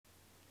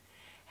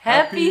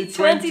Happy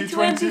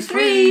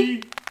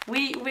 2023!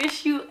 We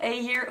wish you a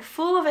year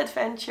full of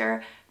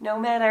adventure, no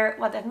matter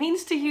what that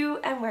means to you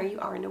and where you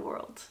are in the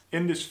world.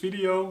 In this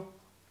video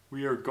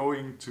we are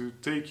going to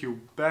take you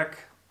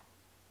back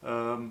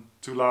to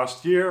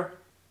last year,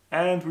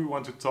 and we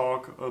want to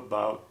talk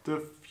about the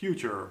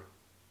future.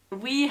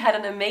 We had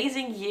an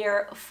amazing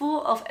year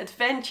full of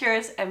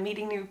adventures and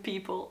meeting new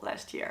people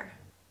last year.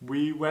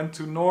 We went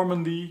to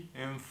Normandy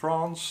in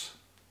France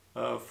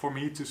for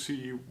me to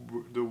see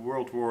the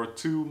World War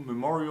II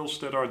memorials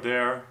that are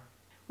there.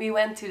 We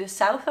went to the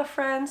south of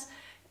France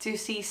to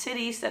see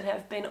cities that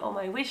have been on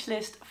my wish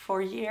list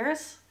for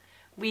years.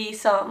 We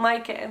saw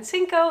Maike and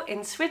Cinco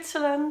in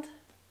Switzerland.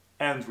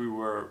 And we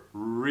were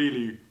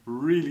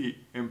really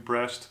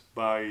impressed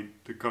by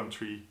the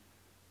country.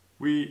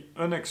 We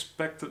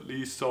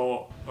unexpectedly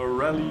saw a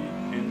rally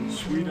in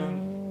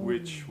Sweden,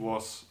 which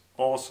was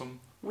awesome.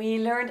 We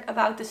learned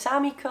about the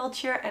Sami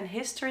culture and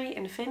history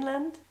in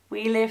Finland.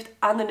 We lived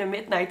under the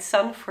midnight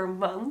sun for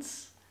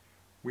months.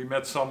 We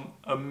met some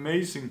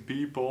amazing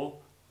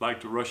people, like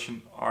the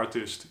Russian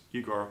artist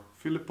Igor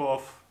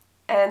Filipov.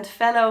 And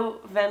fellow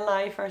van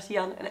lifers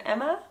Jan and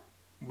Emma.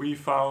 We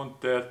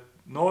found that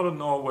Northern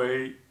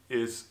Norway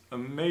is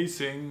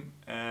amazing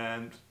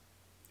and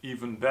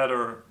even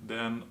better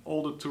than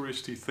all the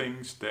touristy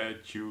things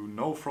that you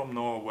know from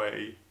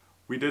Norway.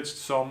 We did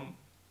some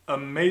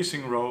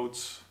amazing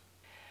roads.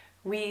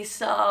 We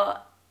saw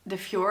the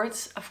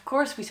fjords, of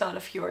course we saw the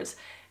fjords,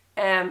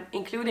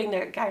 including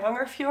the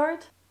Geiranger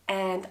fjord.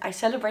 And I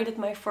celebrated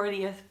my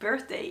 40th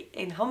birthday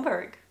in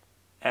Hamburg.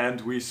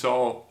 And we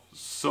saw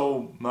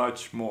so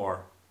much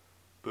more.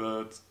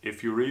 But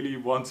if you really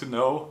want to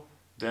know,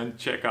 then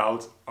check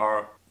out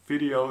our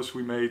videos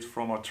we made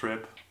from our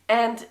trip.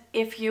 And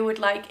if you would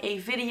like a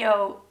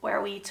video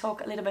where we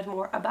talk a little bit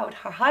more about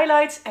our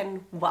highlights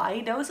and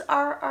why those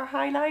are our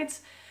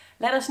highlights,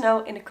 let us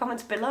know in the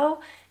comments below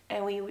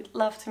and we would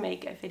love to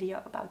make a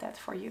video about that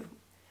for you.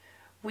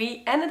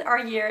 We ended our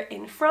year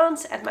in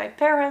France at my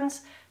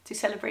parents' to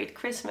celebrate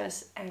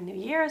Christmas and New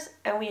Year's,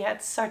 and we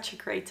had such a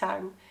great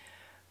time.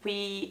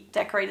 We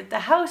decorated the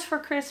house for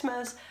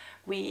Christmas.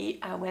 We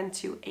went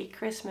to a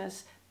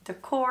Christmas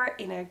decor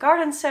in a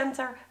garden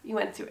center. We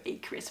went to a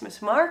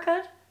Christmas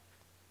market.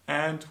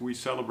 And we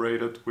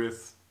celebrated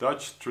with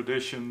Dutch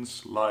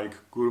traditions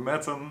like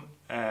gourmetten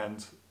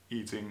and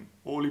eating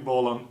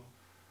oliebollen.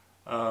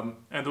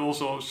 And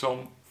also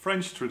some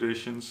French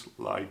traditions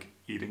like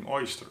eating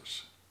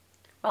oysters.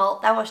 Well,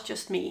 that was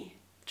just me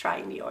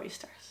trying the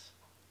oysters.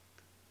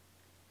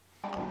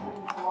 2,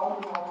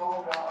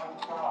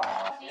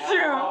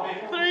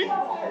 3.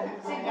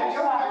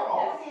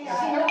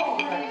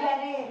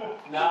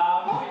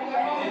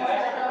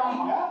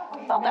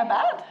 Not that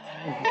bad.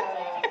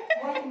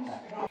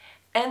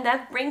 And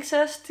that brings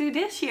us to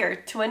this year,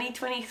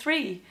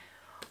 2023.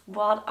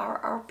 What are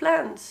our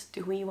plans?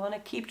 Do we want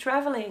to keep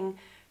traveling?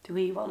 Do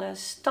we want to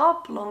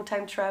stop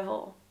long-time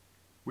travel?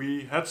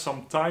 We had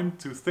some time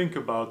to think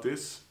about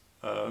this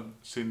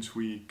since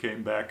we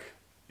came back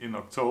in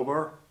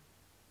October.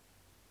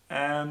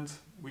 And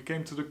we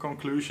came to the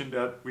conclusion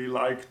that we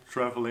like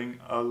traveling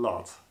a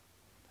lot.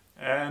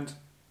 And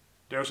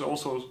there's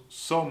also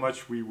so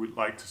much we would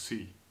like to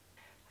see.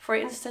 For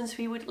instance,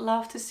 we would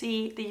love to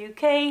see the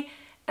UK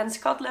and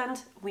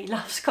Scotland. We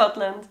love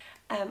Scotland.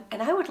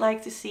 And I would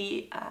like to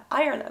see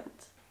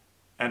Ireland.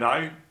 And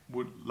I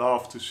would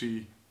love to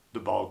see the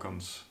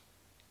Balkans.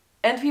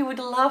 And we would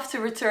love to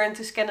return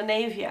to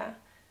Scandinavia.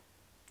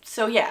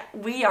 So yeah,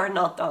 we are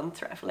not done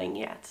traveling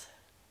yet.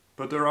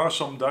 But there are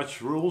some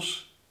Dutch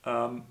rules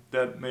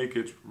that make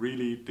it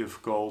really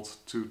difficult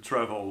to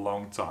travel a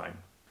long time.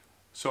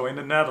 So in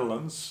the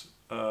Netherlands,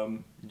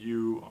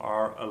 you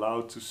are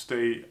allowed to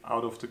stay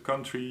out of the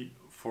country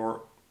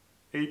for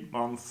 8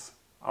 months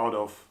out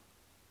of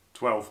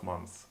 12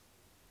 months.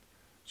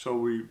 So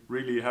we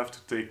really have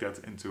to take that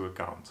into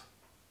account.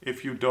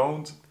 If you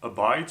don't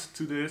abide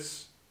to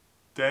this,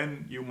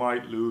 then you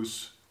might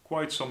lose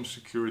quite some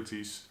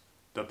securities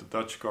that the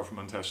Dutch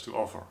government has to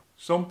offer.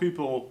 Some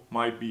people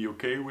might be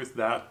okay with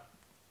that,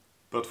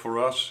 but for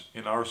us,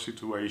 in our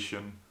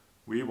situation,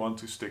 we want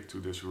to stick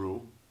to this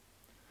rule.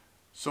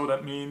 So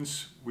that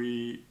means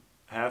we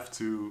have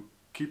to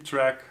keep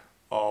track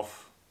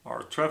of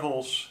our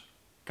travels,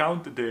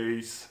 count the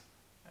days,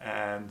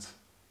 and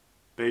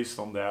based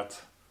on that,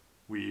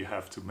 we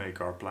have to make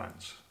our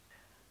plans.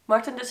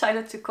 Martin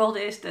decided to call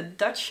this the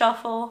Dutch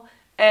Shuffle,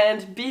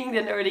 and being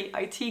the nerdy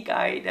IT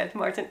guy that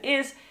Martin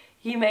is,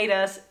 he made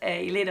us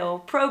a little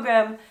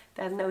program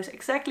that knows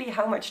exactly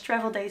how much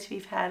travel days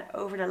we've had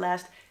over the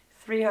last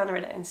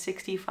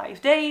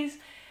 365 days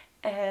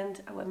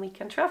and when we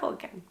can travel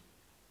again.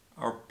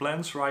 Our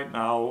plans right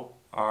now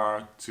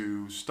are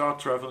to start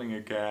traveling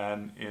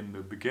again in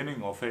the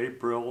beginning of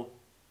April.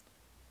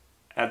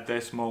 At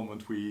this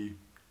moment we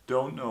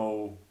don't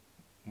know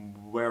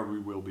where we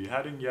will be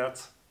heading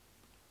yet.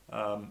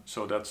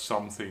 So that's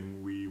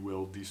something we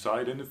will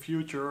decide in the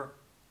future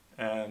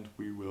and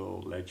we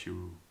will let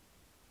you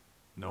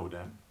know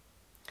then.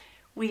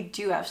 We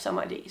do have some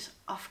ideas,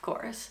 of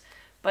course,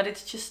 but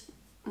it's just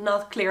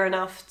not clear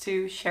enough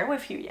to share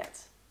with you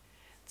yet.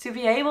 To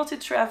be able to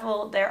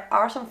travel, there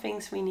are some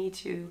things we need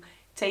to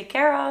take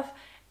care of,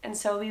 and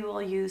so we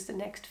will use the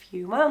next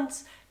few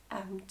months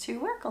to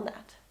work on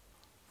that.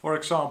 For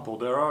example,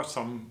 there are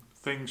some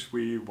things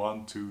we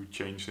want to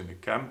change in the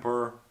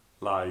camper,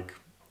 like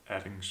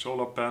adding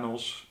solar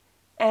panels.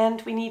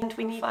 And we need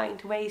to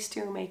find ways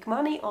to make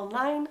money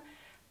online.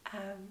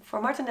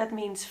 For Martin that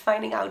means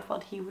finding out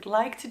what he would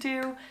like to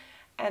do,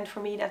 and for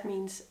me that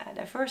means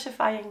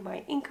diversifying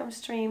my income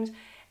streams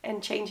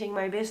and changing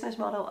my business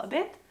model a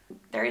bit.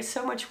 There is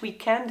so much we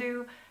can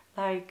do,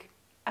 like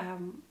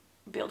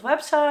build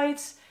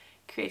websites,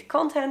 create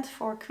content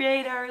for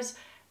creators,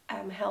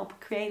 help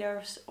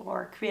creators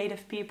or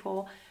creative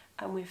people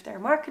with their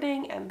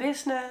marketing and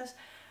business.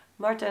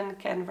 Martin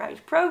can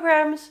write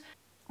programs,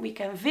 we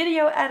can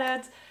video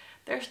edit.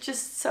 There's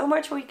just so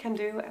much we can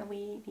do, and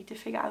we need to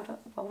figure out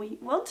what we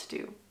want to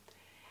do.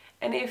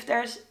 And if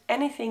there's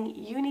anything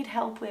you need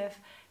help with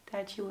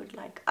that you would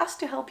like us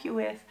to help you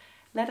with,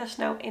 let us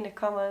know in the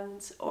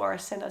comments or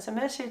send us a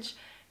message,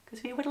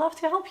 because we would love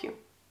to help you.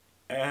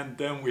 And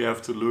then we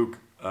have to look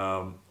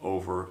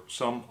over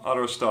some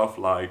other stuff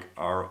like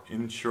our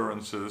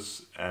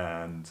insurances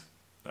and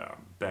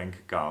bank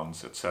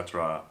accounts,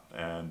 etc.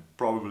 and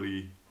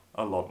probably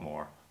a lot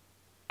more.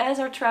 As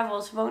our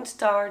travels won't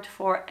start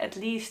for at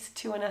least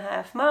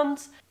 2.5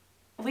 months,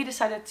 we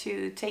decided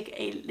to take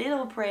a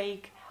little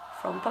break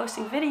from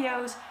posting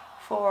videos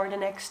for the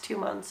next 2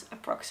 months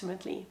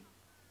approximately.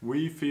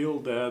 We feel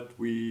that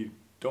we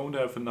don't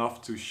have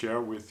enough to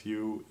share with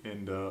you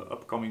in the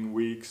upcoming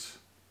weeks.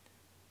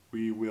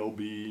 We will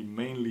be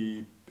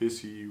mainly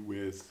busy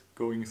with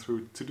going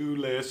through to-do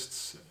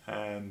lists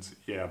and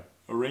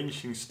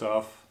arranging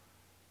stuff.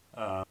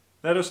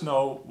 Let us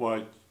know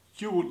what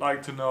you would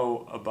like to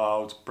know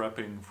about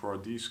prepping for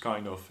these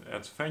kind of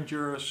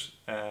adventures,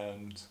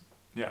 and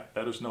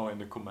let us know in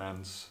the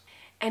comments.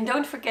 And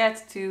don't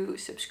forget to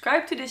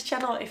subscribe to this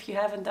channel if you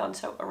haven't done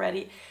so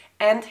already,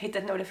 and hit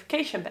that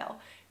notification bell,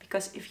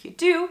 because if you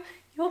do,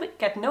 you'll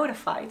get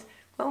notified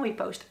when we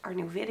post our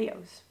new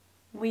videos.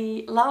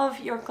 We love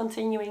your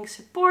continuing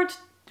support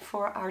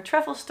for our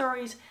travel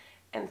stories,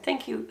 and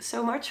thank you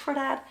so much for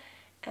that,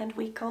 and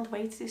we can't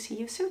wait to see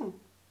you soon.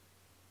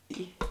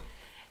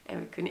 En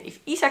we kunnen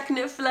even Isa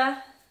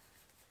knuffelen.